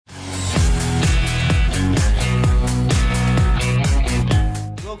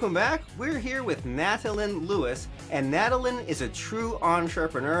Welcome back. We're here with Natalyn Lewis, and Natalyn is a true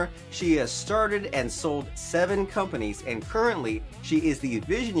entrepreneur. She has started and sold 7 companies, and currently she is the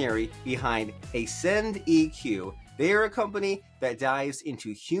visionary behind Ascend EQ. They are a company that dives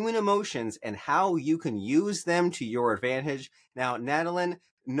into human emotions and how you can use them to your advantage. Now, Natalyn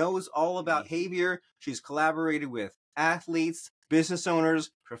knows all about behavior. She's collaborated with athletes, business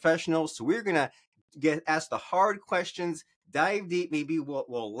owners, professionals. So we're going to ask the hard questions, dive deep. Maybe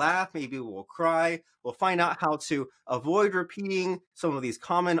we'll laugh, maybe we'll cry. We'll find out how to avoid repeating some of these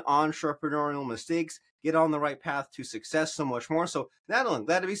common entrepreneurial mistakes, get on the right path to success, so much more. So Natalyn,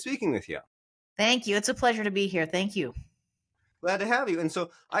 glad to be speaking with you. Thank you. It's a pleasure to be here. Thank you. Glad to have you. And so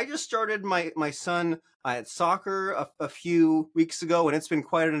I just started my son at soccer a few weeks ago, and it's been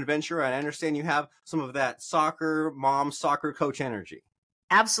quite an adventure. I understand you have some of that soccer mom, soccer coach energy.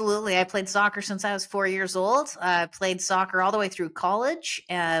 Absolutely. I played soccer since I was 4 years old. I played soccer all the way through college,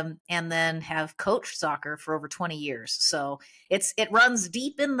 and then have coached soccer for over 20 years. So it runs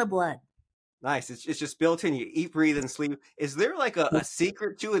deep in the blood. Nice. It's just built in. You eat, breathe, and sleep. Is there like a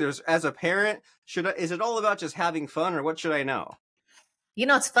secret to it? As a parent, is it all about just having fun, or what should I know? You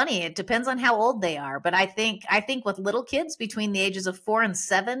know, it's funny. It depends on how old they are. But I think with little kids between the ages of 4 and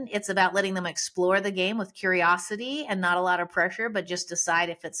 7, it's about letting them explore the game with curiosity and not a lot of pressure, but just decide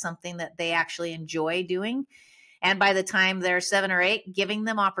if it's something that they actually enjoy doing. And by the time they're 7 or 8, giving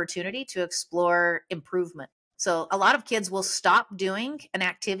them opportunity to explore improvement. So a lot of kids will stop doing an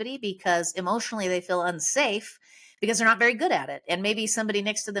activity because emotionally they feel unsafe because they're not very good at it. And maybe somebody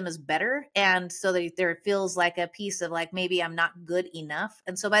next to them is better. And so there feels like a piece of like, maybe I'm not good enough.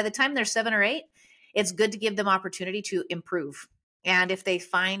 And so by the time they're 7 or 8, it's good to give them opportunity to improve. And if they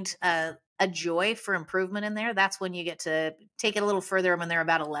find a joy for improvement in there, that's when you get to take it a little further when they're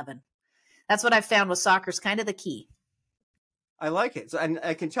about 11. That's what I've found with soccer is kind of the key. I like it. So, and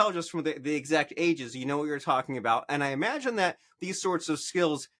I can tell just from the exact ages, you know what you're talking about. And I imagine that these sorts of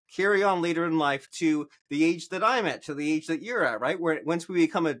skills carry on later in life to the age that I'm at, to the age that you're at, right? Where once we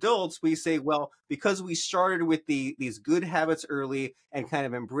become adults, we say, well, because we started with these good habits early and kind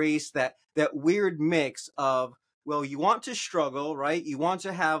of embrace that weird mix of, well, you want to struggle, right? You want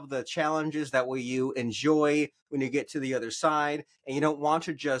to have the challenges that way you enjoy when you get to the other side, and you don't want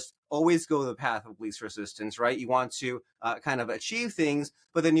to just always go the path of least resistance, right? You want to kind of achieve things,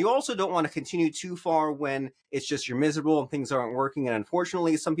 but then you also don't want to continue too far when it's just you're miserable and things aren't working. And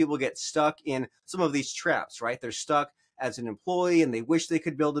unfortunately, some people get stuck in some of these traps, right? They're stuck as an employee and they wish they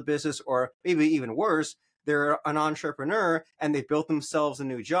could build a business, or maybe even worse, they're an entrepreneur and they built themselves a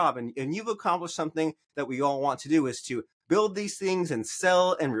new job. And you've accomplished something that we all want to do, is to build these things and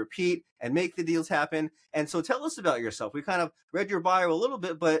sell and repeat and make the deals happen. And so tell us about yourself. We kind of read your bio a little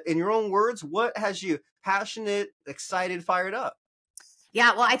bit, but in your own words, what has you passionate, excited, fired up?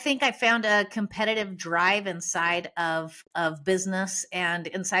 Yeah, well, I think I found a competitive drive inside of business and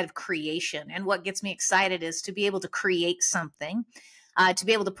inside of creation. And what gets me excited is to be able to create something, to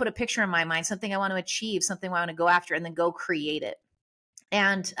be able to put a picture in my mind, something I want to achieve, something I want to go after, and then go create it.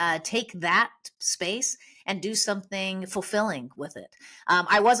 And take that space and do something fulfilling with it.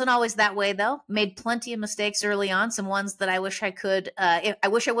 I wasn't always that way, though. Made plenty of mistakes early on, some ones that I wish I could, I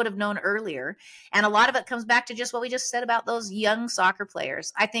wish I would have known earlier. And a lot of it comes back to just what we just said about those young soccer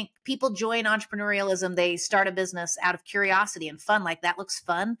players. I think people join entrepreneurialism. They start a business out of curiosity and fun. Like, that looks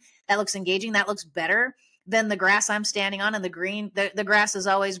fun. That looks engaging. That looks better than the grass I'm standing on. And the grass is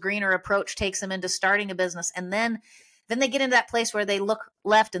always greener approach takes them into starting a business. And then they get into that place where they look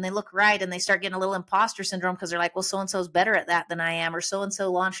left and they look right and they start getting a little imposter syndrome because they're like, well, so-and-so's better at that than I am, or so-and-so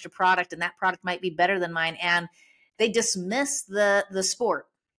launched a product and that product might be better than mine. And they dismiss the sport,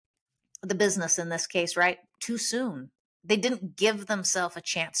 the business in this case, right, too soon. They didn't give themselves a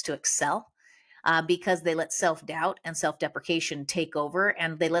chance to excel because they let self-doubt and self-deprecation take over,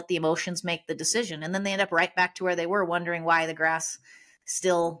 and they let the emotions make the decision. And then they end up right back to where they were, wondering why the grass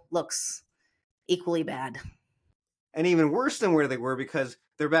still looks equally bad. And even worse than where they were, because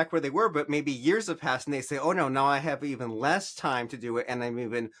they're back where they were, but maybe years have passed and they say, oh no, now I have even less time to do it and I'm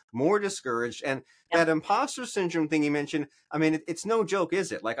even more discouraged. And that imposter syndrome thing you mentioned, I mean, it's no joke,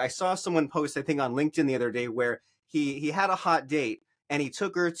 is it? Like, I saw someone post, I think on LinkedIn the other day, where he had a hot date and he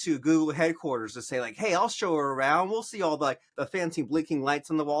took her to Google headquarters to say, like, hey, I'll show her around. We'll see all the fancy blinking lights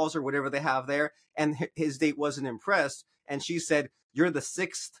on the walls or whatever they have there. And his date wasn't impressed. And she said, you're the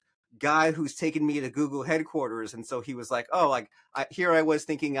 6th guy who's taken me to Google headquarters. And so he was like, oh, like here I was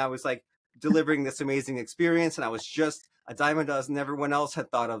thinking I was like delivering this amazing experience, and I was just a dime a dozen. Everyone else had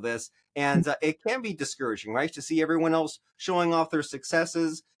thought of this. And it can be discouraging, right, to see everyone else showing off their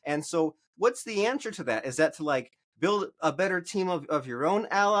successes. And so what's the answer to that? Is that to like build a better team of your own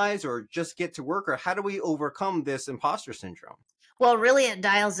allies, or just get to work? Or how do we overcome this imposter syndrome? Well, really, it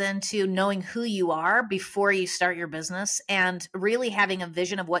dials into knowing who you are before you start your business and really having a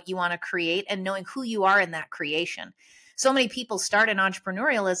vision of what you want to create and knowing who you are in that creation. So many people start in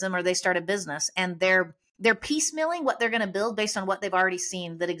entrepreneurialism or they start a business and they're piecemealing what they're going to build based on what they've already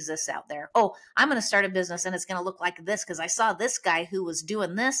seen that exists out there. Oh, I'm going to start a business and it's going to look like this because I saw this guy who was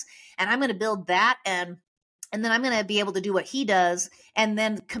doing this and I'm going to build that and then I'm going to be able to do what he does. And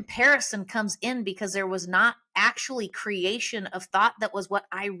then comparison comes in because there was not actually creation of thought that was what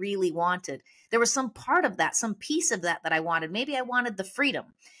I really wanted. There was some part of that, some piece of that I wanted. Maybe I wanted the freedom.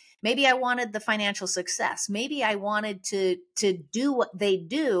 Maybe I wanted the financial success. Maybe I wanted to do what they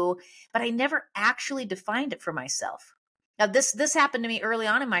do, but I never actually defined it for myself. Now, this happened to me early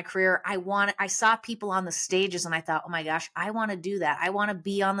on in my career. I saw people on the stages and I thought, oh my gosh, I want to do that. I want to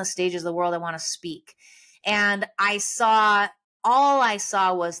be on the stages of the world. I want to speak. And all I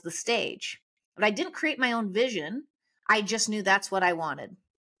saw was the stage, but I didn't create my own vision. I just knew that's what I wanted.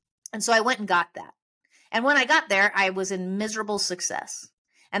 And so I went and got that. And when I got there, I was in miserable success.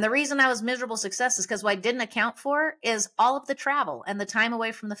 And the reason I was miserable success is because what I didn't account for is all of the travel and the time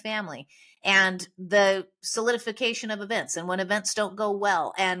away from the family and the solidification of events and when events don't go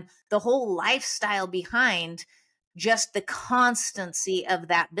well and the whole lifestyle behind just the constancy of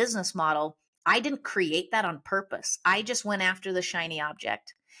that business model. I didn't create that on purpose. I just went after the shiny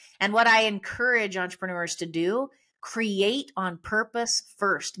object. And what I encourage entrepreneurs to do, create on purpose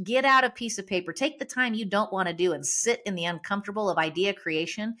first. Get out a piece of paper. Take the time you don't want to do and sit in the uncomfortable of idea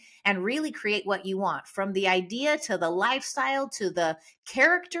creation and really create what you want, from the idea to the lifestyle to the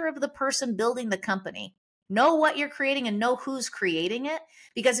character of the person building the company. Know what you're creating and know who's creating it.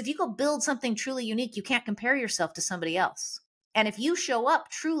 Because if you go build something truly unique, you can't compare yourself to somebody else. And if you show up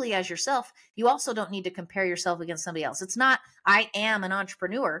truly as yourself, you also don't need to compare yourself against somebody else. It's not, I am an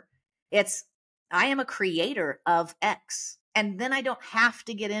entrepreneur. It's, I am a creator of X. And then I don't have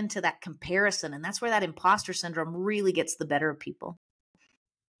to get into that comparison. And that's where that imposter syndrome really gets the better of people.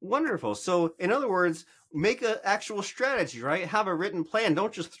 Wonderful. So, in other words, make an actual strategy, right? Have a written plan.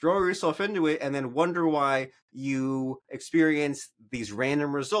 Don't just throw yourself into it and then wonder why you experience these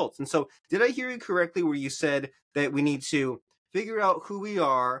random results. And so, did I hear you correctly where you said that we need to figure out who we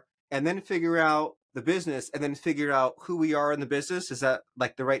are and then figure out the business and then figure out who we are in the business? Is that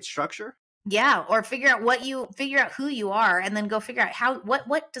like the right structure? Yeah. Or figure out who you are and then go figure out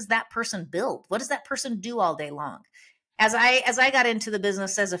what does that person build? What does that person do all day long? As I got into the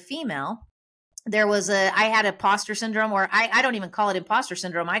business as a female, I had imposter syndrome, or I don't even call it imposter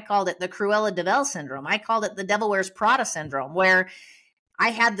syndrome. I called it the Cruella de Vil syndrome. I called it the Devil Wears Prada syndrome, where I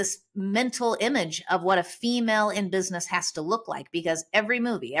had this mental image of what a female in business has to look like, because every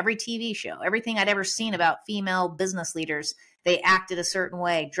movie, every TV show, everything I'd ever seen about female business leaders, they acted a certain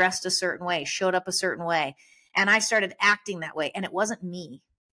way, dressed a certain way, showed up a certain way. And I started acting that way. And it wasn't me.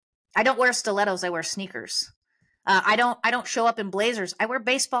 I don't wear stilettos. I wear sneakers. I don't show up in blazers. I wear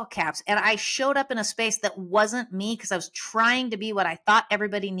baseball caps. And I showed up in a space that wasn't me because I was trying to be what I thought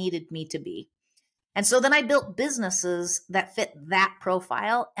everybody needed me to be. And so then I built businesses that fit that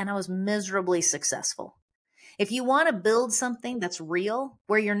profile, and I was miserably successful. If you want to build something that's real,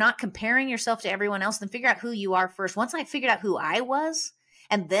 where you're not comparing yourself to everyone else, then figure out who you are first. Once I figured out who I was,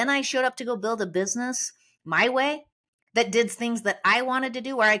 and then I showed up to go build a business my way that did things that I wanted to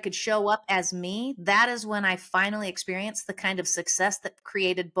do, where I could show up as me, that is when I finally experienced the kind of success that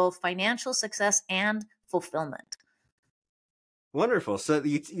created both financial success and fulfillment. Wonderful. So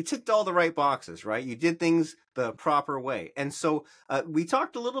you ticked all the right boxes, right? You did things the proper way. And so we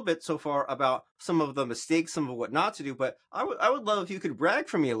talked a little bit so far about some of the mistakes, some of what not to do, but I would love if you could brag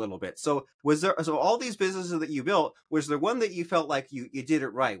for me a little bit. So all these businesses that you built, was there one that you felt like you did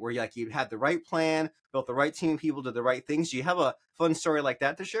it right, where you had the right plan, built the right team of people, did the right things? Do you have a fun story like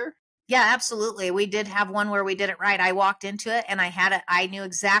that to share? Yeah, absolutely. We did have one where we did it right. I walked into it and I knew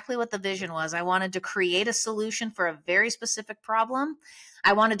exactly what the vision was. I wanted to create a solution for a very specific problem.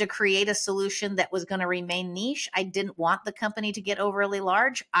 I wanted to create a solution that was going to remain niche. I didn't want the company to get overly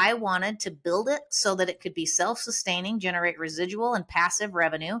large. I wanted to build it so that it could be self-sustaining, generate residual and passive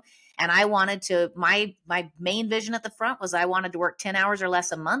revenue. And I wanted to, my main vision at the front was I wanted to work 10 hours or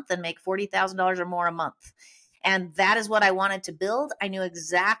less a month and make $40,000 or more a month. And that is what I wanted to build. I knew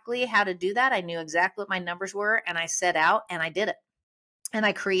exactly how to do that. I knew exactly what my numbers were, and I set out and I did it. And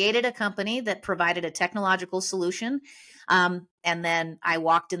I created a company that provided a technological solution. And then I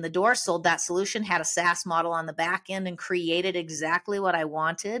walked in the door, sold that solution, had a SaaS model on the back end, and created exactly what I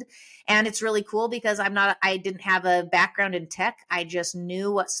wanted. And it's really cool because I didn't have a background in tech. I just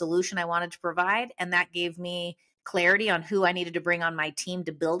knew what solution I wanted to provide. And that gave me clarity on who I needed to bring on my team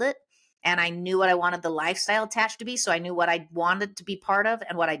to build it. And I knew what I wanted the lifestyle attached to be. So I knew what I wanted to be part of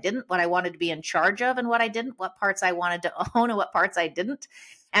and what I didn't, what I wanted to be in charge of and what I didn't, what parts I wanted to own and what parts I didn't.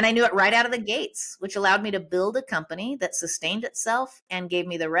 And I knew it right out of the gates, which allowed me to build a company that sustained itself and gave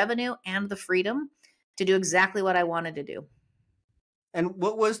me the revenue and the freedom to do exactly what I wanted to do. And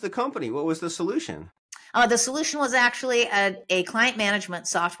what was the company? What was the solution? The solution was actually a client management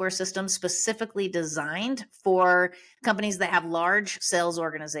software system specifically designed for companies that have large sales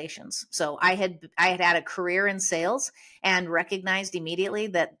organizations. So I had a career in sales and recognized immediately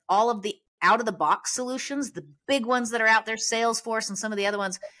that all of the out of the box solutions, the big ones that are out there, Salesforce and some of the other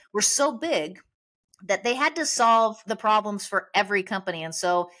ones, were so big that they had to solve the problems for every company. And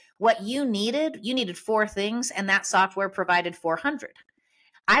so what you needed 4 things, and that software provided 400.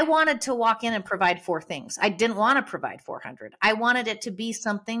 I wanted to walk in and provide 4 things. I didn't want to provide 400. I wanted it to be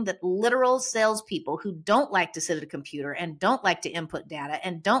something that literal salespeople who don't like to sit at a computer and don't like to input data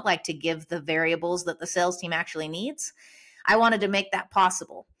and don't like to give the variables that the sales team actually needs, I wanted to make that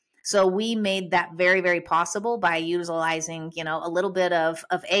possible. So we made that very, very possible by utilizing, a little bit of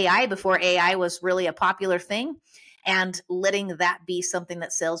AI before AI was really a popular thing, and letting that be something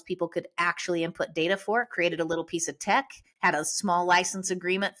that salespeople could actually input data for. Created a little piece of tech, had a small license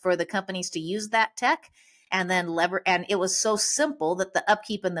agreement for the companies to use that tech, and then and it was so simple that the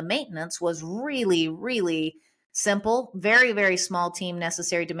upkeep and the maintenance was really, really simple. Very, very small team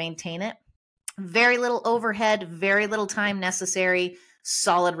necessary to maintain it. Very little overhead, very little time necessary,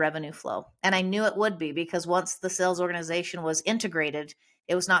 solid revenue flow. And I knew it would be, because once the sales organization was integrated,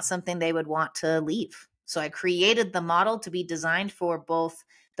 it was not something they would want to leave. So I created the model to be designed for both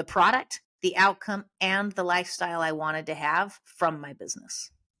the product, the outcome, and the lifestyle I wanted to have from my business.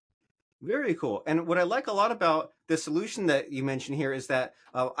 Very cool. And what I like a lot about the solution that you mentioned here is that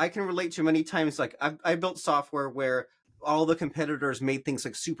I can relate to many times, like I built software where all the competitors made things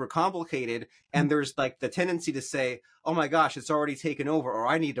like super complicated, and there's like the tendency to say, oh my gosh, it's already taken over, or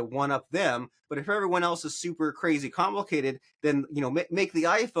I need to one up them. But if everyone else is super crazy complicated, then make the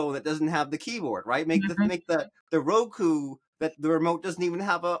iPhone that doesn't have the keyboard, right? Make the Roku that the remote doesn't even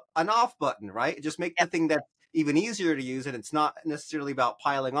have an off button, right? Just make the thing that's even easier to use, and it's not necessarily about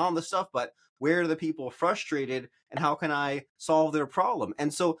piling on the stuff, but where are the people frustrated and how can I solve their problem?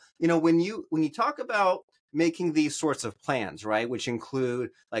 And so, when you talk about making these sorts of plans, right, which include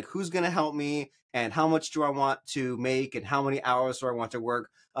like who's going to help me and how much do I want to make and how many hours do I want to work,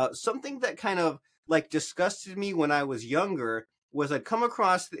 something that kind of like disgusted me when I was younger was I'd come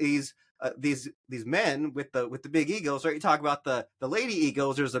across these men with the big egos, right? You talk about the lady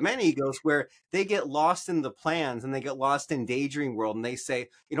egos, there's the men egos, where they get lost in the plans and they get lost in daydream world, and they say,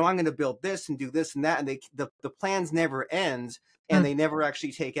 I'm going to build this and do this and that, and the plans never end and they never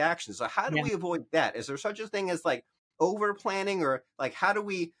actually take action. So how do we avoid that? Is there such a thing as like over planning, or like how do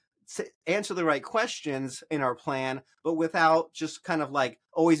we answer the right questions in our plan, but without just kind of like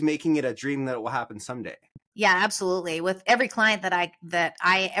always making it a dream that it will happen someday? Yeah, absolutely. With every client that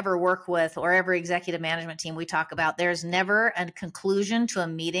I ever work with, or every executive management team we talk about, there's never a conclusion to a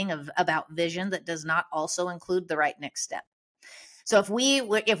meeting about vision that does not also include the right next step. So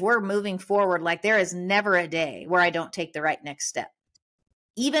if we're moving forward, like there is never a day where I don't take the right next step,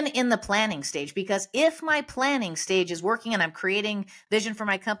 even in the planning stage, because if my planning stage is working and I'm creating vision for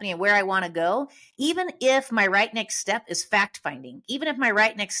my company and where I want to go, even if my right next step is fact finding, even if my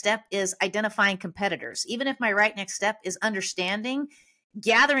right next step is identifying competitors, even if my right next step is understanding,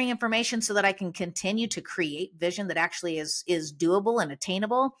 gathering information so that I can continue to create vision that actually is doable and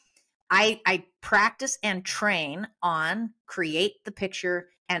attainable, I practice and train on create the picture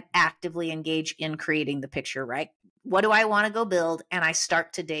and actively engage in creating the picture, right? What do I want to go build? And I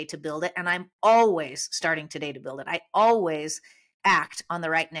start today to build it. And I'm always starting today to build it. I always act on the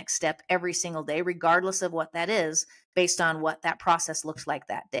right next step every single day, regardless of what that is, based on what that process looks like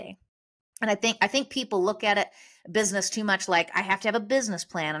that day. And I think people look at it business too much like I have to have a business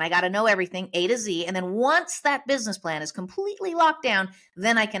plan and I got to know everything A to Z. And then once that business plan is completely locked down,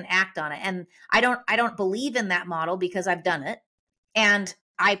 then I can act on it. And I don't believe in that model, because I've done it. And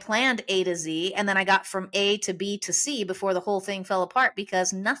I planned A to Z, and then I got from A to B to C before the whole thing fell apart,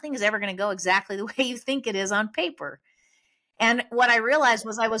 because nothing is ever going to go exactly the way you think it is on paper. And what I realized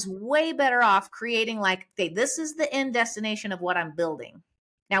was I was way better off creating like, okay, this is the end destination of what I'm building.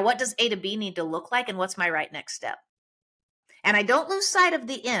 Now, what does A to B need to look like, and what's my right next step? And I don't lose sight of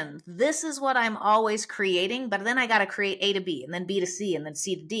the end. This is what I'm always creating, but then I got to create A to B, and then B to C, and then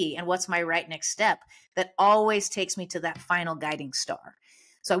C to D. And what's my right next step that always takes me to that final guiding star?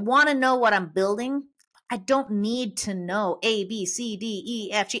 So I want to know what I'm building. I don't need to know A, B, C, D,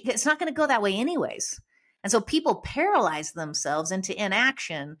 E, F, G. It's not going to go that way anyways. And so people paralyze themselves into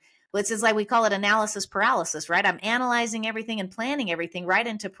inaction, which is like, we call it analysis paralysis, right? I'm analyzing everything and planning everything right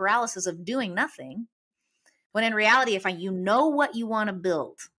into paralysis of doing nothing. When in reality, if you know what you want to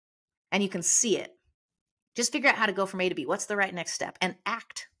build and you can see it, just figure out how to go from A to B. What's the right next step? And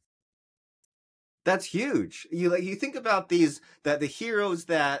act. That's huge. You think about these, that the heroes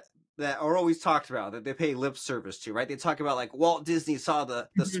that are always talked about, that they pay lip service to, right? They talk about like Walt Disney saw the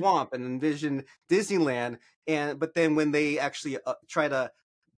swamp and envisioned Disneyland, but then when they actually try to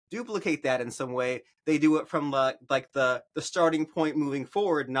duplicate that in some way, they do it from the starting point moving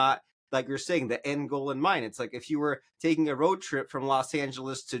forward, not like you're saying the end goal in mind. It's like if you were taking a road trip from Los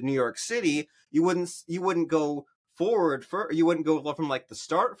Angeles to New York City, you wouldn't go forward you wouldn't go from like the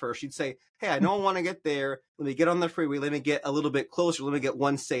start first. You'd say, hey, I know I want to get there. Let me get on the freeway. Let me get a little bit closer. Let me get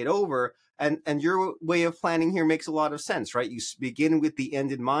one state over. And your way of planning here makes a lot of sense, right? You begin with the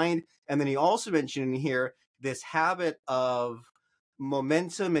end in mind. And then you also mentioned in here this habit of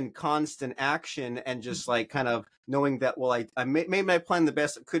momentum and constant action, and just like kind of knowing that, well, I made my plan the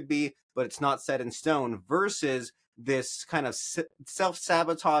best it could be, but it's not set in stone, versus this kind of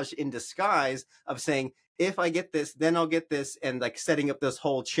self-sabotage in disguise of saying, if I get this, then I'll get this, and like setting up this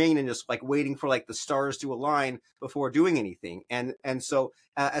whole chain and just like waiting for like the stars to align before doing anything. And so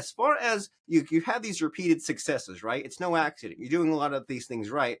as far as you have these repeated successes, right? It's no accident. You're doing a lot of these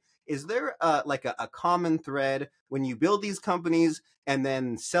things right. Is there like a common thread when you build these companies and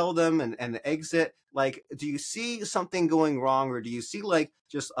then sell them and exit? Like, do you see something going wrong, or do you see like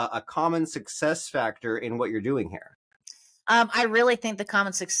just a common success factor in what you're doing here? I really think the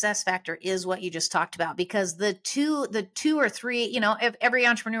common success factor is what you just talked about, because the two or three, if every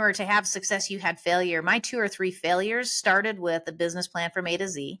entrepreneur, to have success, you had failure. My 2 or 3 failures started with a business plan from A to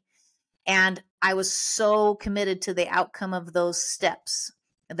Z. And I was so committed to the outcome of those steps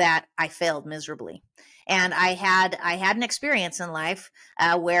that I failed miserably. And I had an experience in life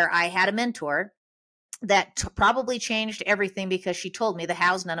where I had a mentor that probably changed everything, because she told me the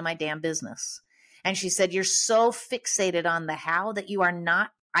how's none of my damn business. And she said, you're so fixated on the how that you are not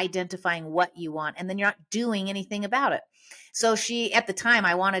identifying what you want, and then you're not doing anything about it. So at the time,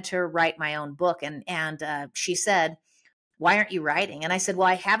 I wanted to write my own book. And she said, why aren't you writing? And I said, well,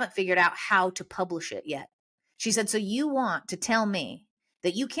 I haven't figured out how to publish it yet. She said, so you want to tell me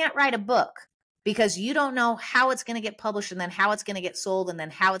that you can't write a book because you don't know how it's going to get published, and then how it's going to get sold, and then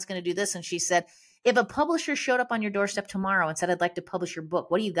how it's going to do this. And she said, if a publisher showed up on your doorstep tomorrow and said, I'd like to publish your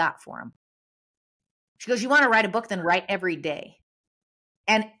book, what do you got for them? She goes, you want to write a book, then write every day.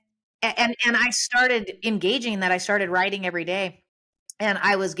 And I started engaging in that. I started writing every day. And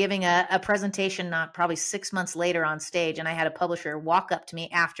I was giving a presentation, not probably 6 months later, on stage. And I had a publisher walk up to me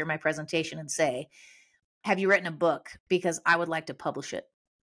after my presentation and say, have you written a book? Because I would like to publish it.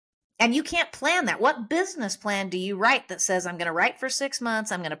 And you can't plan that. What business plan do you write that says, I'm going to write for 6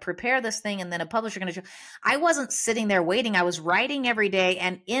 months, I'm going to prepare this thing, and then a publisher going to show? I wasn't sitting there waiting. I was writing every day,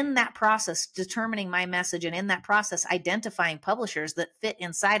 and in that process, determining my message, and in that process, identifying publishers that fit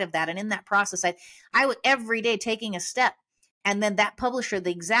inside of that. And in that process, I would every day taking a step. And then that publisher, the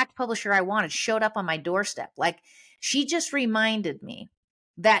exact publisher I wanted, showed up on my doorstep. Like, she just reminded me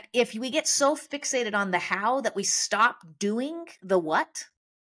that if we get so fixated on the how that we stop doing the what,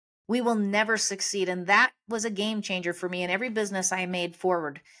 we will never succeed. And that was a game changer for me in every business I made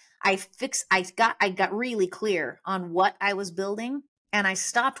forward. I got really clear on what I was building, and I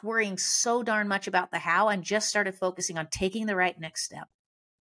stopped worrying so darn much about the how and just started focusing on taking the right next step.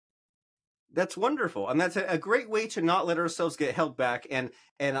 That's wonderful. And that's a great way to not let ourselves get held back. And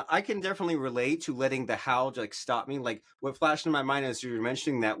I can definitely relate to letting the how like stop me. Like, what flashed in my mind as you were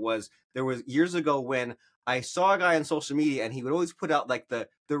mentioning that was, there was years ago when I saw a guy on social media, and he would always put out like the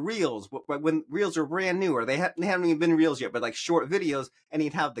reels when reels are brand new, or they haven't even been reels yet, but like short videos, and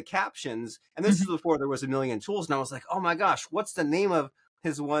he'd have the captions. And this is before there was a million tools. And I was like, oh my gosh, what's the name of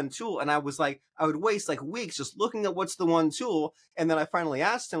his one tool? And I was like, I would waste like weeks just looking at what's the one tool. And then I finally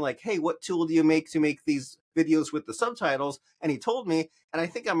asked him, like, hey, what tool do you make to make these videos with the subtitles? And he told me, and I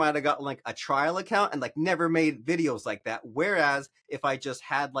think I might have gotten like a trial account and like never made videos like that. Whereas if I just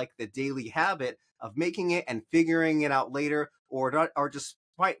had like the daily habit of making it and figuring it out later, or just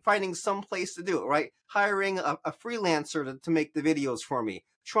finding some place to do it, right? Hiring a freelancer to make the videos for me,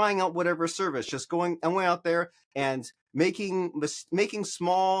 trying out whatever service, just going out there and making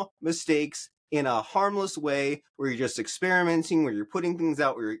small mistakes in a harmless way, where you're just experimenting, where you're putting things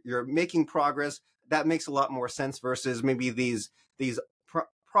out, where you're making progress. That makes a lot more sense versus maybe these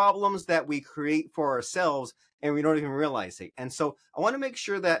problems that we create for ourselves and we don't even realize it. And so I want to make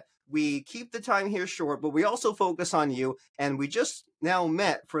sure that we keep the time here short, but we also focus on you. And we just now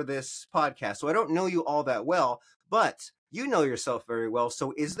met for this podcast, so I don't know you all that well, but you know yourself very well.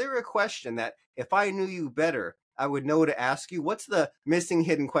 So is there a question that if I knew you better, I would know to ask you? What's the missing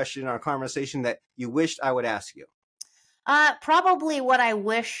hidden question in our conversation that you wished I would ask you? Probably what I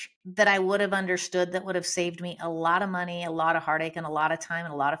wish that I would have understood that would have saved me a lot of money, a lot of heartache, and a lot of time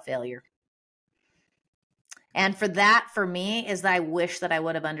and a lot of failure. And for me, is that I wish that I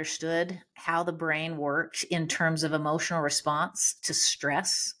would have understood how the brain worked in terms of emotional response to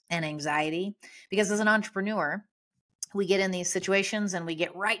stress and anxiety. Because as an entrepreneur, we get in these situations and we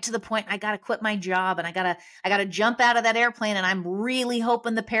get right to the point. I got to quit my job and I got to jump out of that airplane. And I'm really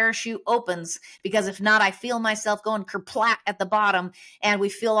hoping the parachute opens, because if not, I feel myself going kerplat at the bottom, and we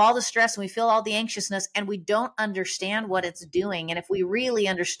feel all the stress and we feel all the anxiousness, and we don't understand what it's doing. And if we really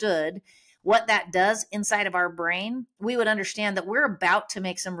understood what that does inside of our brain, we would understand that we're about to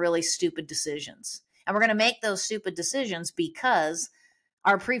make some really stupid decisions. And we're going to make those stupid decisions because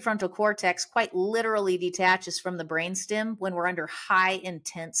our prefrontal cortex quite literally detaches from the brainstem when we're under high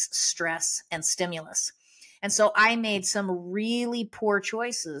intense stress and stimulus. And so I made some really poor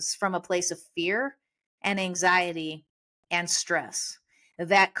choices from a place of fear and anxiety and stress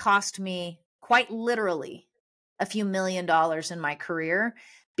that cost me quite literally a few $1,000,000 in my career,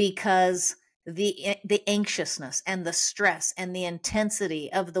 because the anxiousness and the stress and the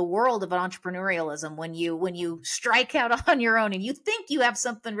intensity of the world of entrepreneurialism, when you strike out on your own and you think you have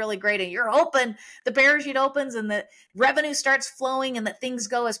something really great and you're hoping the parachute opens and the revenue starts flowing and that things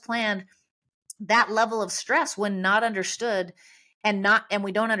go as planned, that level of stress, when not understood and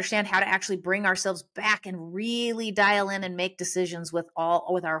we don't understand how to actually bring ourselves back and really dial in and make decisions with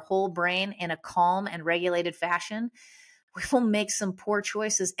our whole brain in a calm and regulated fashion, we will make some poor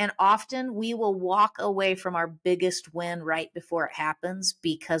choices. And often we will walk away from our biggest win right before it happens,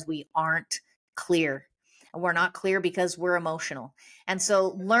 because we aren't clear. And we're not clear because we're emotional. And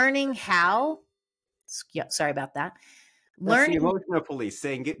so learning how, sorry about that. That's the emotional police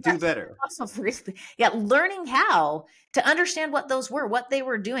saying, do better. Learning how to understand what those were, what they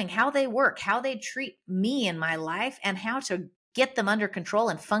were doing, how they work, how they treat me in my life, and how to get them under control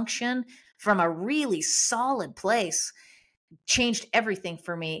and function from a really solid place changed everything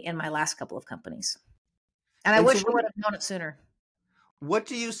for me in my last couple of companies. And I wish I would have known it sooner. What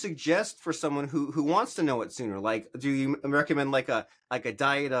do you suggest for someone who wants to know it sooner? Like, do you recommend like a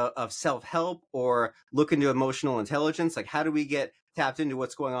diet of self-help, or look into emotional intelligence? Like, how do we get tapped into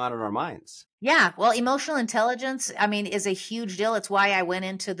what's going on in our minds? Yeah, well, emotional intelligence, I mean, is a huge deal. It's why I went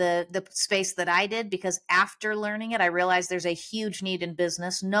into the space that I did, because after learning it, I realized there's a huge need in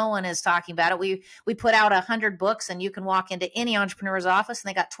business. No one is talking about it. We put out 100 books, and you can walk into any entrepreneur's office and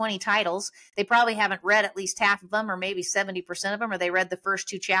they got 20 titles. They probably haven't read at least half of them, or maybe 70% of them, or they read the first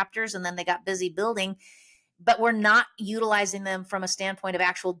 2 chapters and then they got busy building. But we're not utilizing them from a standpoint of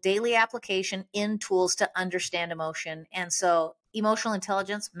actual daily application in tools to understand emotion. And so emotional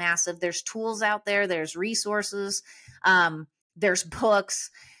intelligence, massive. There's tools out there. There's resources. There's books.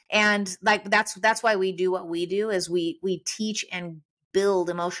 And like, that's why we do what we do, is we teach and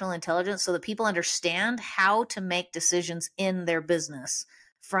build emotional intelligence so that people understand how to make decisions in their business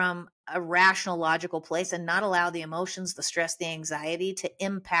from a rational, logical place, and not allow the emotions, the stress, the anxiety to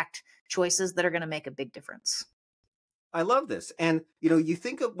impact choices that are going to make a big difference. I love this. And, you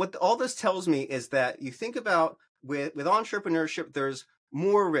think of what all this tells me is that you think about with entrepreneurship, there's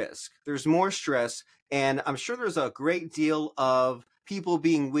more risk, there's more stress, and I'm sure there's a great deal of people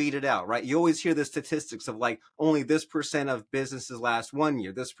being weeded out, right? You always hear the statistics of like only this % of businesses last 1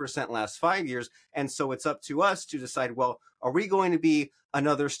 year, this % lasts 5 years. And so it's up to us to decide, well, are we going to be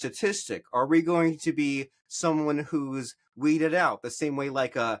another statistic? Are we going to be someone who's weeded out the same way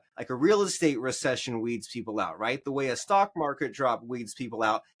like a real estate recession weeds people out, right? The way a stock market drop weeds people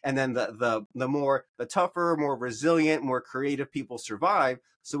out, and then the tougher, more resilient, more creative people survive.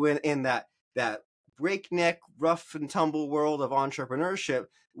 So in that breakneck, rough and tumble world of entrepreneurship,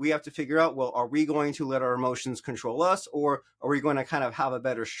 we have to figure out, well, are we going to let our emotions control us, or are we going to kind of have a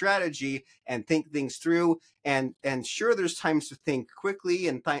better strategy and think things through? And sure, there's times to think quickly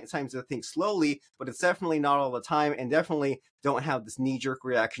and times to think slowly, but it's definitely not all the time, and definitely don't have this knee-jerk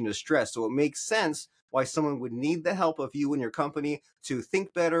reaction to stress. So it makes sense why someone would need the help of you and your company to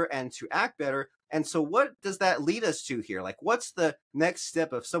think better and to act better. And so what does that lead us to here? Like, what's the next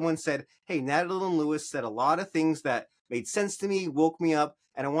step if someone said, hey, Natalyn Lewis said a lot of things that made sense to me, woke me up,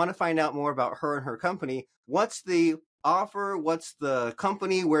 and I want to find out more about her and her company. What's the offer? What's the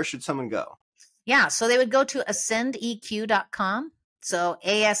company? Where should someone go? Yeah, so they would go to ascendeq.com. So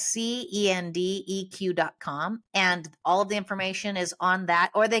ASCENDEQ.com. And all of the information is on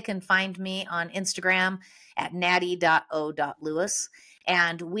that, or they can find me on Instagram at natty.o.lewis.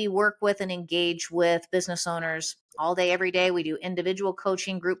 And we work with and engage with business owners all day, every day. We do individual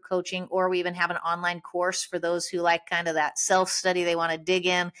coaching, group coaching, or we even have an online course for those who like kind of that self-study. They want to dig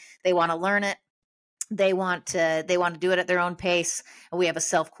in, they want to learn it. They want to do it at their own pace. We have a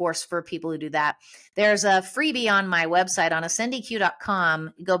self course for people who do that. There's a freebie on my website on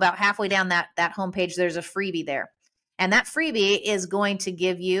ascendeq.com. You go about halfway down that homepage, there's a freebie there. And that freebie is going to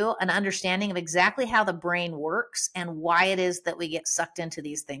give you an understanding of exactly how the brain works and why it is that we get sucked into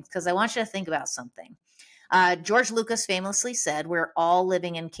these things. Because I want you to think about something. George Lucas famously said, we're all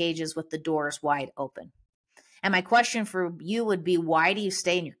living in cages with the doors wide open. And my question for you would be, why do you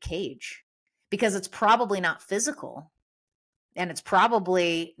stay in your cage? Because it's probably not physical, and it's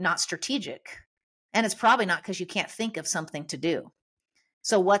probably not strategic, and it's probably not because you can't think of something to do.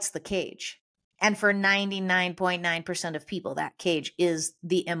 So what's the cage? And for 99.9% of people, that cage is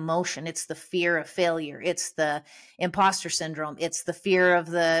the emotion. It's the fear of failure. It's the imposter syndrome. It's the fear of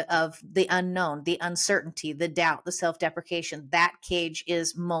the unknown, the uncertainty, the doubt, the self-deprecation. That cage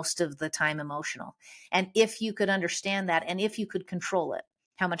is most of the time emotional. And if you could understand that, and if you could control it,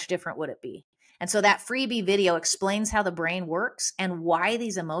 how much different would it be? And so that freebie video explains how the brain works and why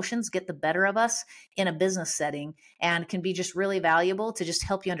these emotions get the better of us in a business setting, and can be just really valuable to just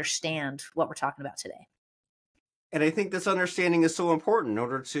help you understand what we're talking about today. And I think this understanding is so important in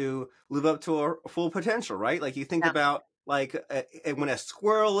order to live up to our full potential, right? Like you think about like when a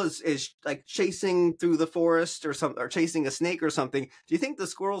squirrel is like chasing through the forest or something, or chasing a snake or something. Do you think the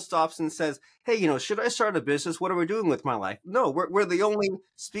squirrel stops and says, hey, should I start a business? What are we doing with my life? No, we're the only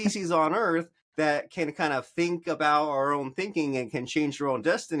species on Earth that can kind of think about our own thinking and can change our own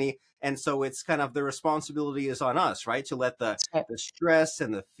destiny. And so it's kind of the responsibility is on us, right? To let the stress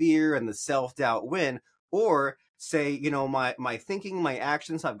and the fear and the self-doubt win, or say, my thinking, my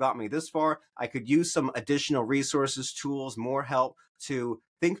actions have got me this far. I could use some additional resources, tools, more help to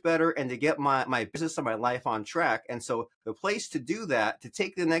think better and to get my business and my life on track. And so the place to do that, to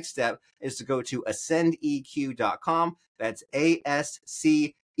take the next step, is to go to ascendeq.com. That's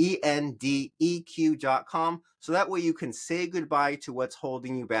ASCENDEQ.com. So that way you can say goodbye to what's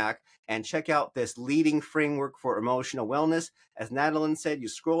holding you back and check out this leading framework for emotional wellness. As Natalyn said, you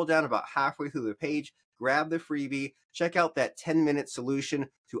scroll down about halfway through the page, grab the freebie, check out that 10-minute solution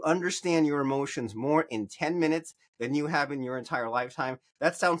to understand your emotions more in 10 minutes than you have in your entire lifetime.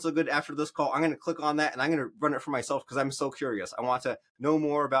 That sounds so good. After this call, I'm going to click on that and I'm going to run it for myself because I'm so curious. I want to know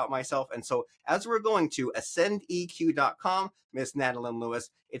more about myself. And so as we're going to ascendeq.com, Miss Natalyn Lewis,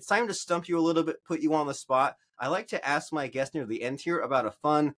 it's time to stump you a little bit, put you on the spot. I like to ask my guests near the end here about a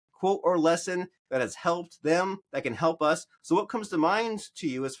fun quote or lesson that has helped them, that can help us. So what comes to mind to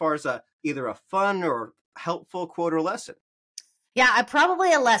you as far as either a fun or helpful quote or lesson? Yeah,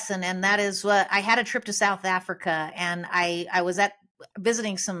 probably a lesson. And that is what I had a trip to South Africa, and I was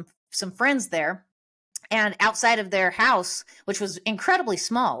visiting some friends there, and outside of their house, which was incredibly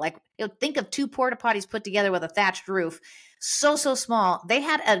small, like think of 2 porta potties put together with a thatched roof, so small. They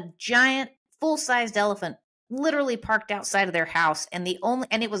had a giant full-sized elephant literally parked outside of their house, and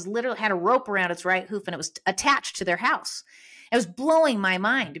it was literally had a rope around its right hoof, and it was attached to their house. It was blowing my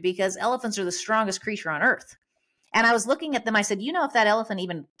mind because elephants are the strongest creature on earth. And I was looking at them. I said, if that elephant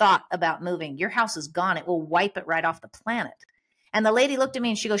even thought about moving, your house is gone. It will wipe it right off the planet. And the lady looked at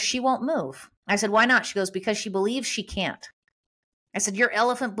me and she goes, she won't move. I said, why not? She goes, because she believes she can't. I said, your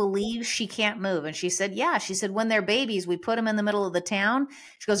elephant believes she can't move. And she said, yeah. She said, when they're babies, we put them in the middle of the town.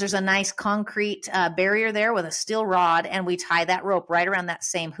 She goes, there's a nice concrete barrier there with a steel rod, and we tie that rope right around that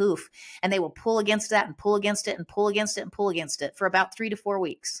same hoof. And they will pull against that and pull against it and pull against it and pull against it for about 3 to 4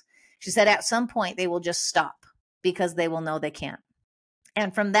 weeks. She said, at some point, they will just stop because they will know they can't.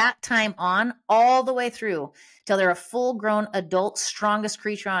 And from that time on, all the way through till they're a full-grown adult, strongest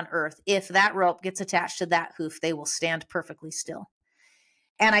creature on earth, if that rope gets attached to that hoof, they will stand perfectly still.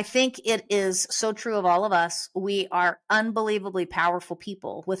 And I think it is so true of all of us. We are unbelievably powerful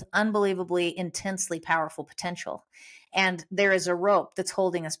people with unbelievably intensely powerful potential. And there is a rope that's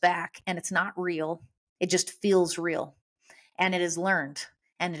holding us back, and it's not real. It just feels real. And it is learned,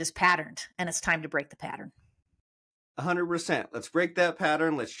 and it is patterned, and it's time to break the pattern. 100%. Let's break that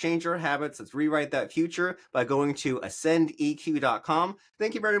pattern. Let's change our habits. Let's rewrite that future by going to ascendeq.com.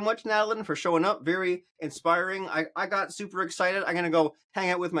 Thank you very much, Natalyn, for showing up. Very inspiring. I got super excited. I'm going to go hang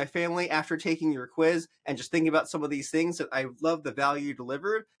out with my family after taking your quiz and just thinking about some of these things. That I love the value you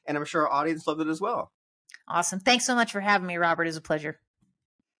delivered, and I'm sure our audience loved it as well. Awesome. Thanks so much for having me, Robert. It was a pleasure.